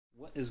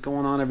What is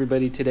going on,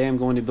 everybody? Today I'm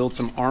going to build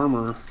some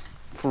armor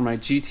for my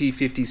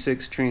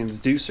GT56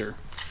 transducer.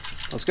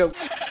 Let's go.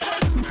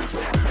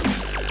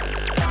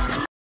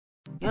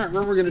 Alright,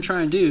 what we're going to try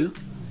and do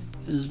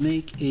is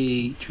make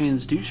a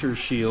transducer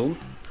shield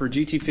for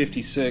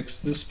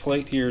GT56. This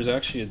plate here is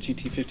actually a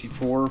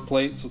GT54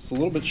 plate, so it's a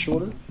little bit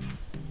shorter.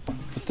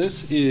 But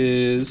this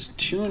is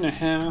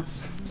 2.5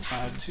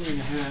 by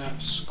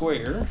 2.5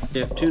 square.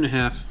 Yeah,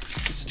 2.5.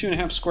 It's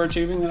 2.5 square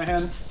tubing that I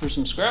had for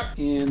some scrap.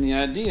 And the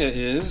idea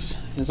is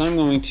I'm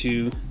going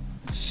to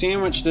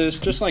sandwich this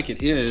just like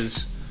it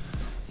is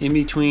in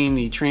between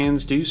the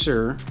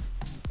transducer,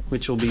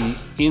 which will be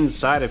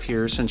inside of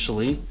here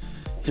essentially,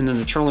 and then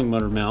the trolling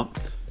motor mount.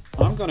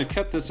 I'm going to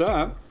cut this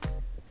up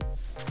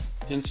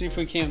and see if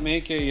we can't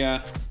make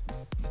a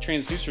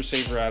transducer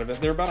saver out of it.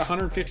 They're about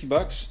 150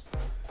 bucks,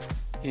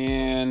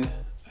 and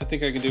I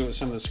think I can do it with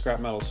some of the scrap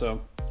metal,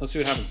 so let's see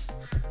what happens.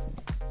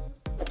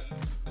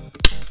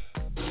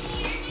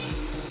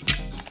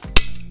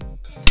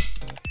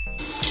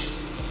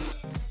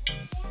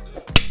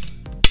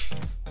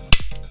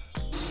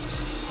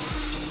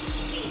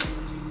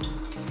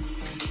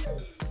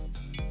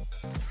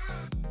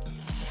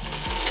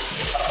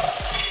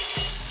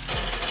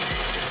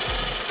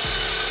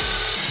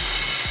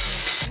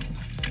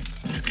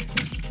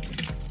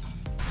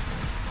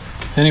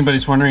 If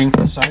anybody's wondering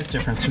the size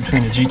difference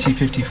between a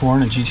GT54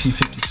 and a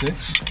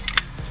GT56,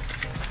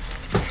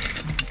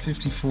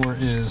 54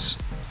 is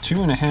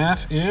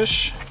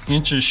 2.5-ish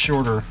inches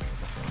shorter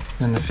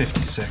than the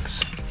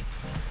 56.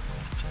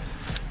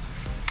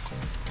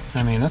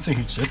 I mean, that's a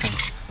huge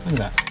difference. Look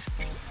at that.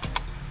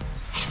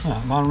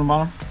 Yeah, bottom to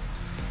bottom.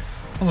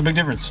 That's a big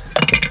difference.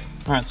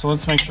 Alright, so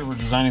let's make sure we're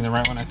designing the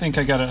right one. I think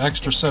I got an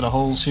extra set of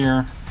holes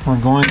here. We're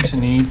going to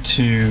need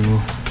to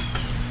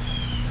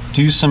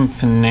do some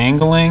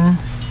finagling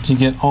to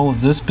get all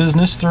of this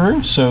business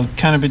through. So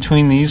kind of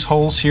between these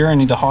holes here, I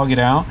need to hog it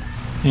out.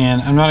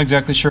 And I'm not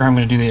exactly sure how I'm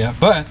going to do that yet,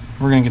 but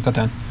we're going to get that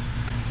done.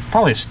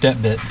 Probably a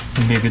step bit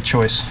would be a good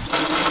choice.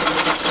 I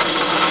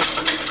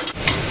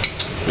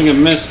think I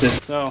missed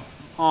it. So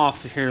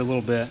off here a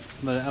little bit,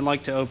 but I'd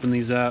like to open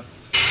these up.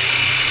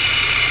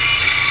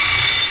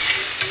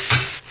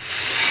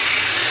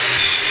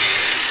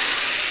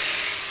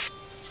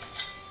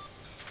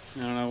 I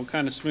don't know, we'll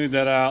kind of smooth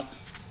that out.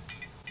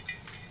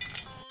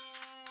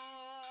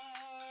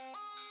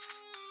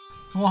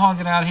 We'll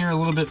hog it out here a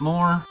little bit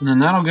more, and then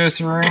that'll go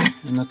through,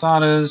 and the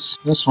thought is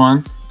this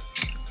one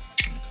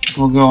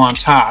will go on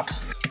top.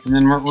 And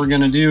then what we're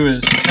going to do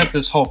is cut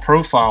this whole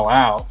profile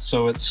out,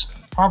 so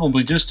it's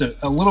probably just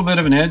a little bit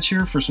of an edge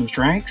here for some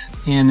strength,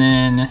 and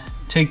then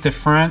take the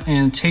front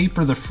and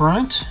taper the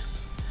front,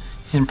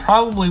 and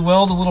probably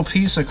weld a little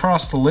piece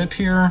across the lip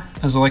here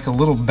as like a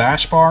little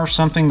bash bar,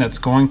 something that's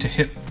going to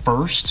hit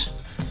first.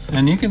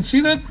 And you can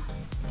see that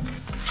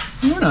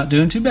we're not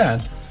doing too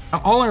bad.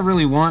 All I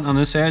really want on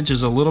this edge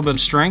is a little bit of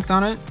strength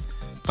on it,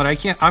 but I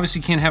obviously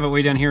can't have it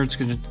way down here. It's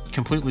going to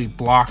completely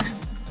block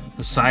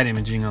the side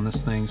imaging on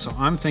this thing. So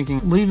I'm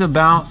thinking leave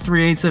about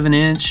 3/8 of an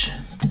inch,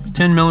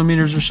 10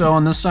 millimeters or so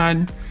on this side.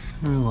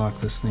 Let me lock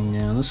this thing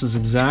down. This is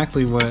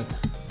exactly what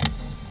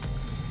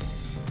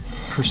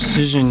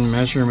precision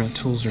measurement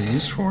tools are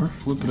used for.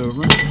 Flip it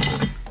over.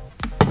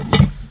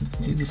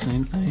 Do the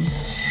same thing.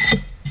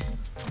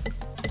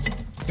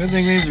 Good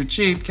thing these are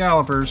cheap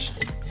calipers.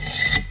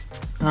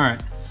 All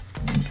right.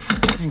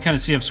 You can kind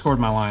of see I've scored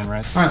my line,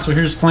 right? All right, so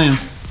here's the plan.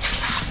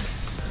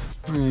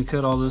 We're going to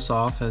cut all this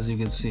off, as you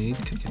can see.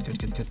 Cut.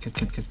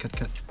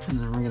 And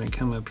then we're going to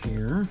come up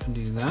here and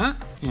do that.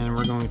 And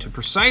we're going to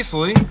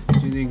precisely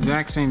do the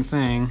exact same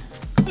thing.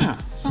 Yeah,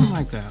 something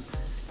like that.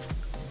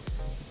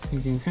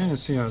 You can kind of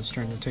see how it's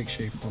starting to take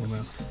shape a little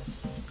bit.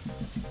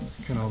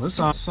 Cut all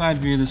this off. Side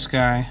view of this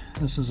guy.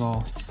 This is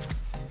all.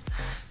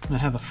 I'm going to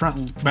have a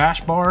front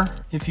bash bar,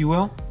 if you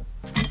will.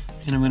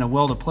 And I'm going to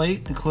weld a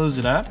plate and close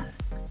it up.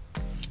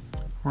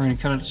 We're going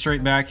to cut it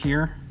straight back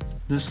here.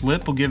 This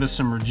lip will give us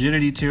some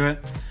rigidity to it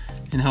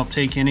and help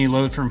take any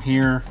load from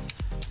here,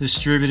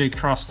 distribute it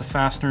across the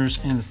fasteners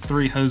and the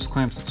 3 hose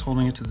clamps that's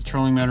holding it to the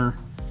trolling motor.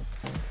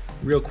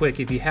 Real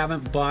quick, if you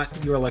haven't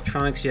bought your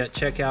electronics yet,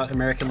 check out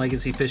American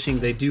Legacy Fishing.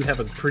 They do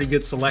have a pretty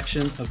good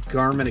selection of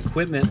Garmin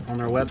equipment on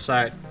their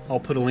website. I'll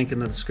put a link in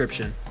the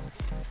description.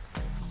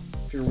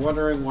 If you're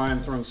wondering why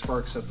I'm throwing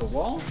sparks at the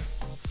wall,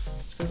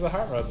 it's because the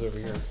hot rod's over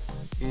here.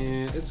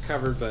 And it's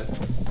covered, but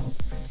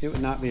it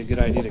would not be a good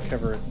idea to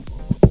cover it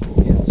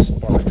in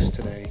sparks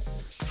today.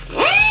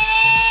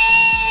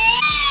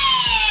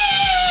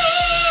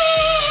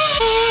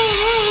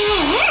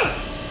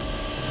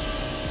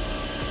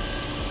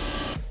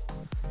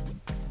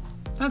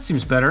 That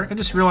seems better. I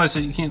just realized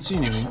that you can't see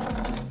anything.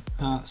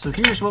 So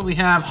here's what we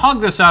have.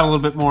 Hog this out a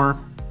little bit more.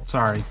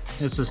 Sorry,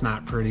 it's just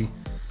not pretty.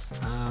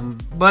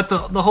 But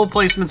the whole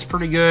placement's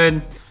pretty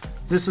good.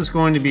 This is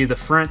going to be the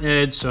front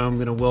edge, so I'm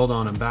going to weld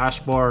on a bash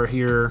bar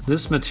here.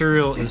 This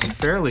material is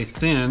fairly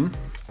thin,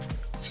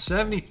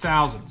 70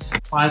 thousandths.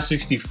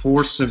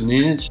 5/64 of an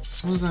inch.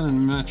 What was that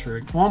in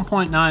metric?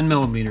 1.9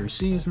 millimeters.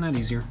 See, isn't that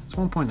easier? It's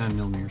 1.9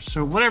 millimeters.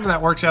 So whatever that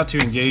works out to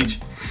in gauge,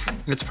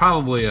 it's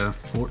probably a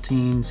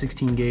 14,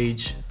 16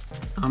 gauge.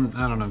 I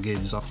don't know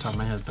gauges off the top of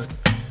my head, but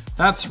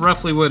that's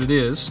roughly what it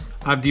is.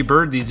 I've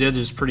deburred these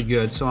edges pretty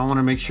good, so I want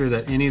to make sure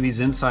that any of these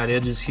inside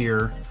edges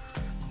here,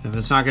 if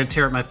it's not going to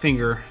tear up my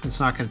finger, it's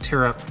not going to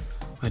tear up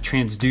my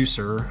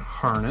transducer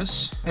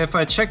harness. If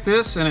I check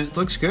this and it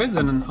looks good,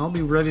 then I'll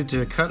be ready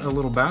to cut a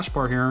little bash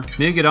bar here,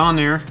 MIG it on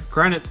there,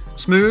 grind it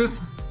smooth,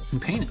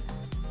 and paint it.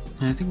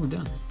 And I think we're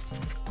done.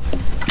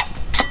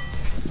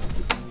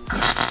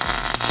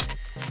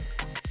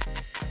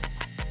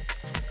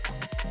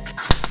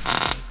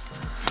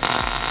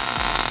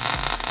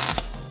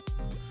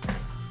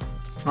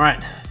 All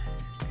right,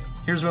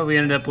 here's what we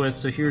ended up with.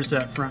 So here's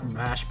that front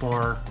bash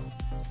bar.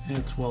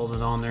 It's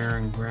welded on there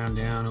and ground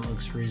down. It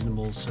looks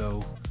reasonable.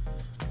 So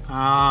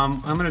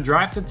I'm gonna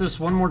dry fit this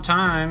one more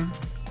time,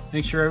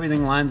 make sure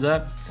everything lines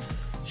up,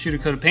 shoot a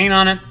coat of paint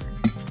on it,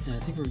 and I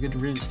think we're good to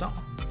reinstall.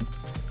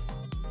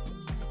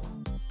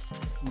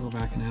 Go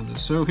back and add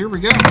this. So here we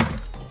go.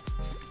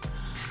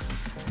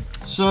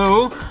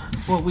 So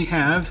what we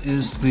have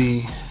is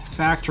the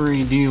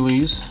factory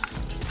dealies,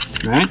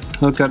 right?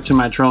 Hook up to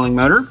my trolling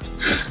motor.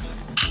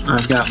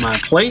 I've got my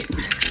plate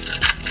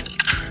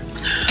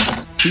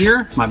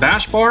here, my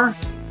bash bar.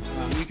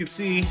 You can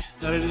see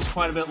that it is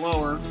quite a bit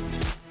lower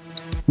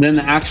than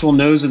the actual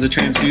nose of the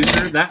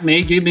transducer. That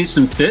may give me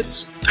some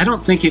fits. I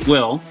don't think it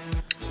will.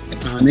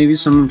 Maybe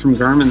someone from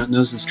Garmin that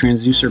knows this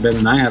transducer better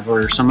than I have,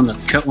 or someone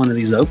that's cut one of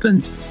these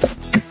open,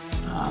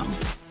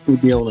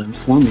 would be able to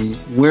inform me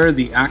where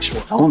the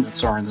actual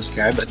elements are in this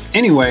guy. But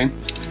anyway,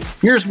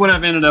 here's what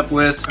I've ended up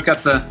with. I've got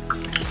the,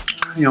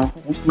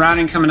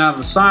 routing coming out of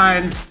the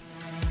side.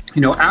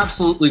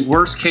 Absolutely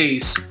worst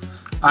case,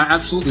 I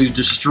absolutely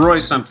destroy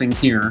something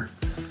here.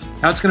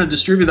 That's going to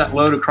distribute that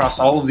load across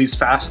all of these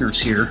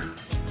fasteners here,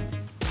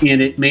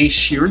 and it may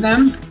shear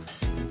them.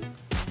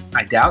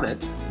 I doubt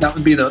it. That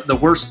would be the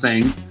worst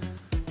thing.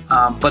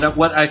 But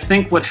what I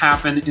think would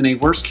happen in a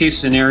worst case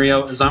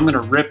scenario is I'm going to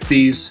rip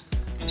these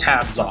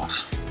tabs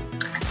off.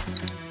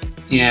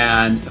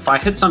 And if I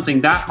hit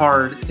something that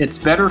hard, it's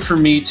better for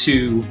me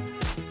to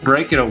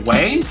break it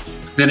away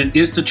than it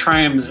is to try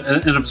and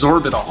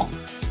absorb it all.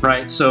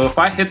 Right, so if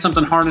I hit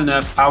something hard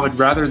enough, I would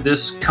rather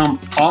this come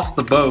off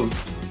the boat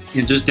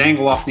and just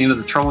dangle off the end of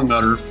the trolling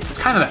motor. It's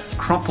kind of that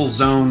crumple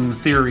zone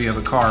theory of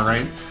a car,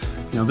 right?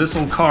 This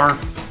little car,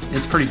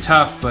 it's pretty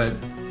tough, but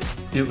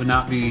it would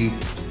not be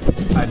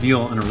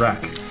ideal in a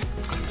wreck.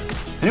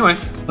 Anyway,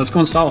 let's go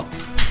install it.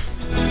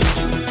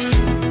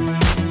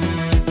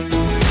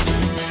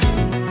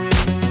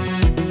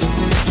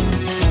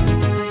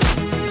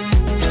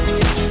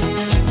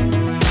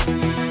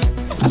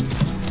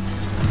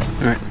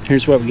 All right,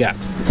 here's what we got.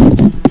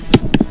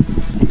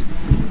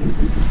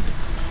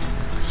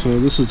 So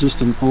this is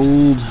just an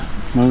old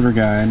motor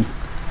guide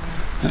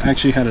that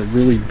actually had a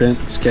really bent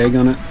skeg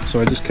on it, so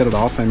I just cut it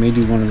off. I may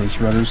do one of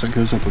those rudders that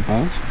goes up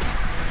above,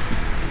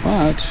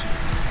 but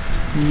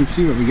you can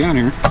see what we got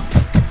here.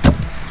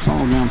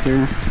 Solid mount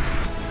there.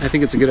 I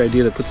think it's a good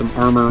idea to put some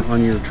armor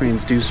on your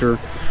transducer.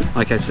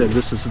 Like I said,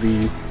 this is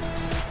the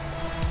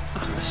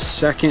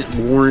second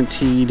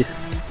warranted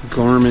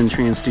Garmin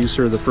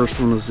transducer. The first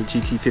one was the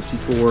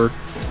GT54.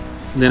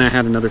 Then I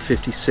had another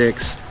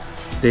 56.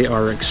 They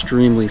are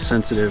extremely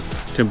sensitive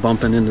to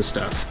bumping into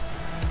stuff.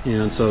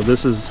 And so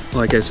this is,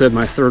 like I said,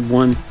 my third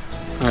one.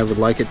 I would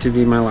like it to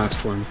be my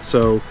last one.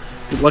 So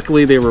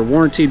luckily they were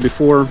warranted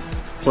before,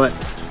 but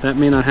that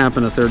may not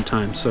happen a third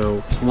time.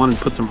 So I wanted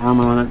to put some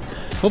armor on it.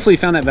 Hopefully you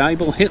found that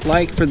valuable. Hit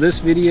like for this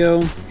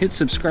video, hit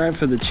subscribe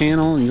for the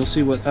channel, and you'll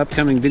see what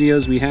upcoming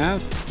videos we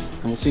have.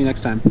 And we'll see you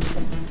next time.